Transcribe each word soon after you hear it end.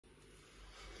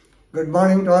Good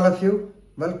morning to all of you.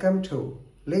 Welcome to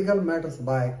Legal Matters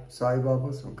by Sai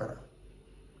Babu Sunkara.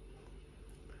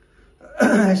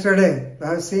 Yesterday, I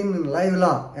have seen in live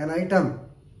law an item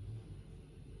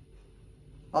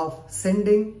of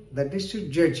sending the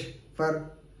district judge for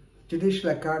Judicial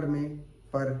Academy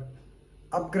for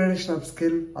upgradation of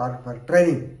skill or for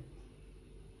training.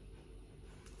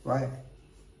 Why?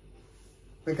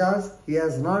 Because he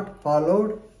has not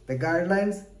followed the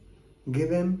guidelines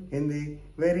given in the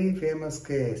very famous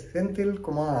case antil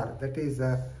Kumar, that is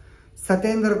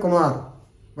Sathender Kumar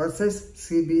versus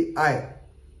CBI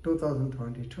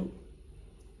 2022.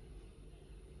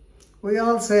 We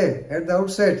all say at the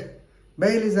outset,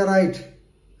 bail is a right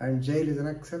and jail is an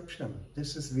exception.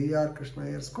 Justice V.R. Krishna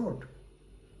Ayer's court.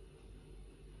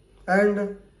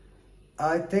 And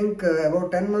I think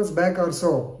about 10 months back or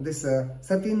so, this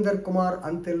Sathender Kumar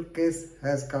antil case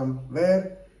has come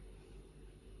where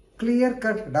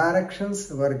clear-cut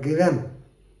directions were given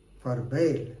for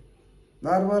bail.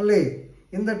 Normally,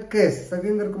 in that case,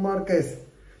 Sathender Kumar case,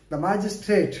 the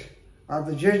magistrate or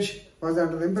the judge was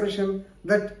under the impression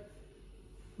that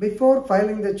before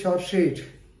filing the charge sheet,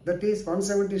 that is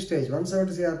 170 stage,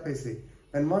 170 crpc,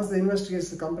 and once the investigation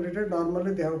is completed,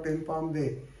 normally they have to inform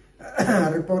the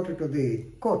report to the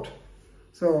court.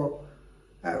 So,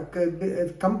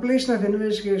 completion of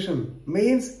investigation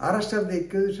means arrest of the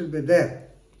accused should be there.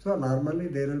 So normally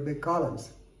there will be columns.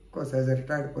 Of course, as a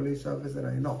retired police officer,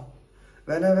 I know.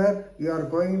 Whenever you are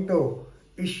going to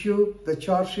issue the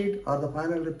charge sheet or the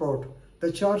final report,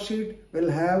 the charge sheet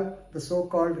will have the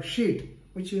so-called sheet,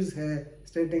 which is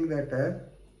stating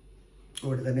that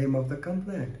what is the name of the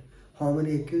complainant, how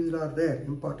many accused are there,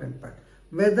 important part.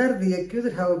 Whether the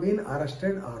accused have been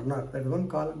arrested or not, that one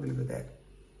column will be there.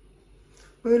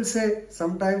 We will say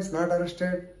sometimes not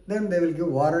arrested, then they will give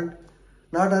warrant.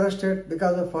 Not arrested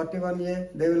because of 41A,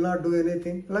 they will not do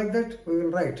anything. Like that, we will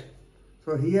write.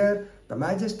 So here, the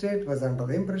magistrate was under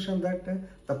the impression that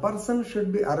the person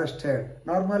should be arrested.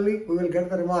 Normally, we will get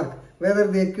the remark, whether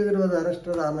the accused was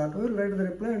arrested or not. We will write the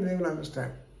reply and they will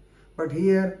understand. But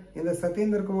here, in the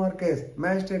Sathender Kumar case,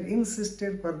 magistrate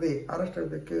insisted for the arrest of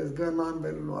the accused, given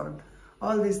non-bail warrant.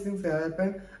 All these things have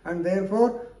happened, and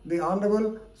therefore, the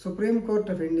Honorable Supreme Court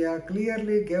of India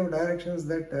clearly gave directions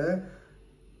that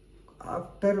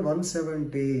after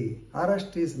 170,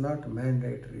 arrest is not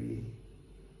mandatory.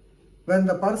 When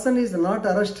the person is not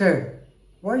arrested,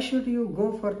 why should you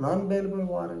go for non-bailable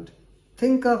warrant?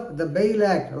 Think of the Bail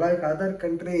Act like other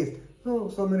countries.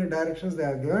 So many directions they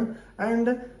have given.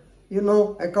 And you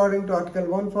know, according to Article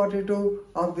 142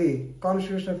 of the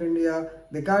Constitution of India,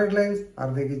 the guidelines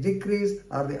or the decrees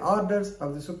or the orders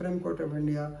of the Supreme Court of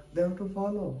India, they have to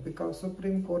follow because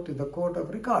Supreme Court is the court of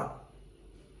record.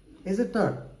 Is it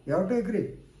not? You have to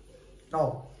agree.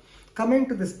 Now, coming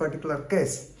to this particular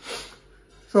case.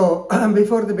 So,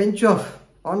 before the bench of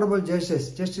Honorable Justice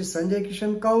Sanjay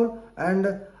Kishan Kaul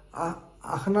and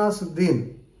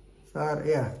Ahnasuddin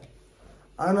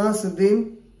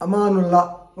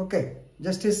Amanullah. Okay,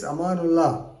 Justice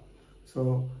Amanullah.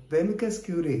 So, the amicus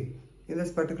curiae in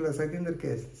this particular Sathender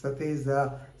case,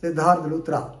 Siddharth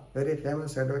Luthra, very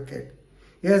famous advocate,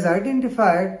 he has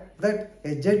identified that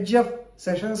a judge of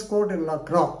Sessions Court in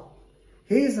Lucknow,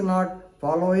 he is not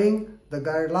following the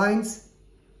guidelines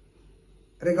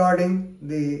regarding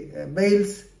the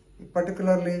bails,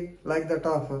 particularly like that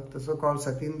of the so-called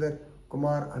Sathender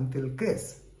Kumar antil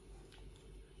case.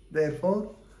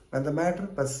 Therefore, when the matter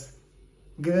was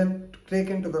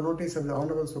taken to the notice of the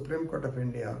Honorable Supreme Court of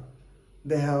India,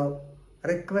 they have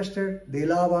requested the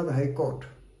Allahabad High Court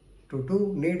to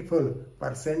do needful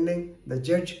for sending the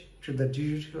judge to the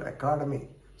Judicial Academy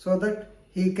so that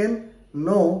he can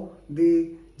know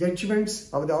the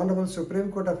judgments of the Honorable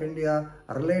Supreme Court of India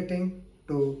relating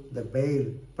to the bail,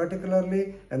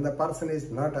 particularly when the person is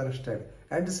not arrested.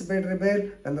 Anticipatory bail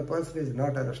when the person is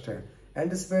not arrested.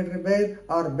 Anticipatory bail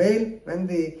or bail when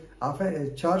the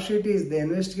charge sheet is, the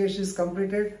investigation is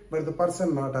completed but the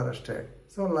person not arrested.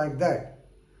 So like that,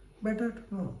 better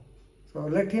to know. So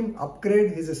let him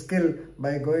upgrade his skill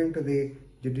by going to the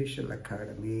Judicial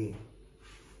Academy.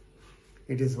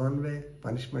 It is one way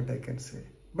punishment, I can say.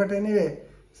 But anyway,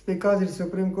 because it's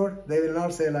Supreme Court, they will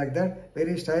not say like that.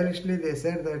 Very stylishly they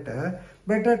said that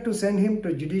better to send him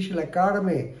to Judicial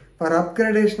Academy for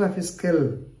upgradation of his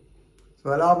skill.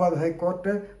 So Allahabad High Court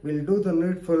will do the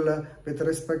needful with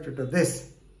respect to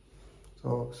this.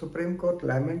 So Supreme Court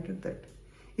lamented that.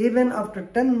 Even after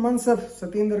 10 months of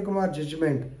Sathender Kumar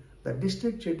judgment, the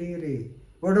district judiciary,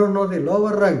 we don't know the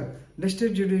lower rank,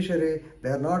 district judiciary, they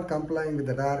are not complying with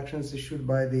the directions issued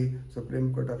by the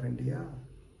Supreme Court of India.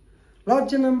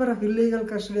 Large number of illegal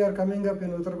custody are coming up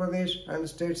in Uttar Pradesh and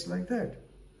states like that.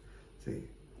 See,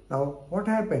 now what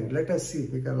happened? Let us see,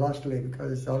 because lastly,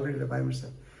 because it's already the Prime Minister.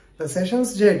 The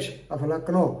Sessions Judge of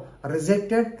Lucknow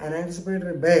rejected an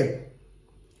anticipatory bail,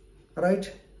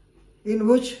 right, in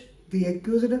which the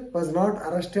accused was not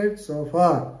arrested so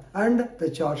far, and the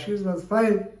charge sheet was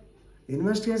filed.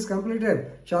 Investigation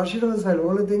completed. Charge sheet was filed.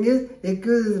 Only thing is,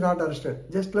 accused is not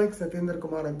arrested. Just like Sathender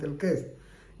Kumar Antil case.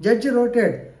 Judge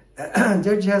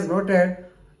has noted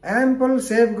ample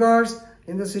safeguards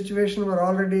in the situation were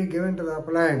already given to the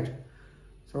appellant.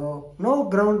 So, no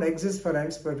ground exists for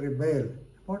anticipatory bail.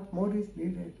 What more is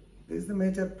needed? This is the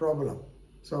major problem.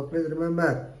 So, please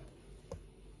remember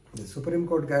the Supreme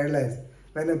Court guidelines.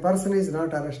 When a person is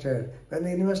not arrested, when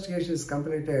the investigation is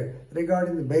completed,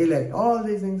 regarding the Bail Act, all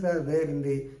these things are there in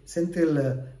the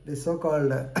Senthil, the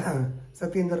so-called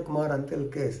Sathender Kumar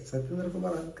Antil case. Sathender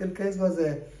Kumar Antil case was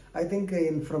I think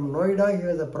from Noida, he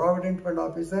was a Provident Fund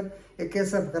officer. A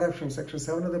case of corruption, Section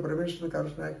 7 of the Prevention of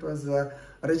Corruption Act was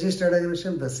registered against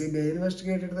him. The CBI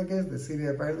investigated the case. The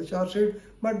CBI filed the charge sheet,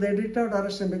 but they did not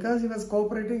arrest him because he was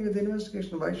cooperating with the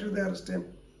investigation. Why should they arrest him?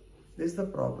 This is the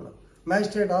problem.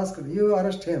 Magistrate asked, you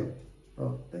arrest him.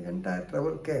 Oh, the entire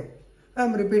trouble came. I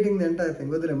am repeating the entire thing.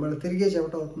 With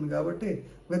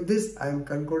this, I am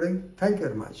concluding. Thank you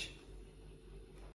very much.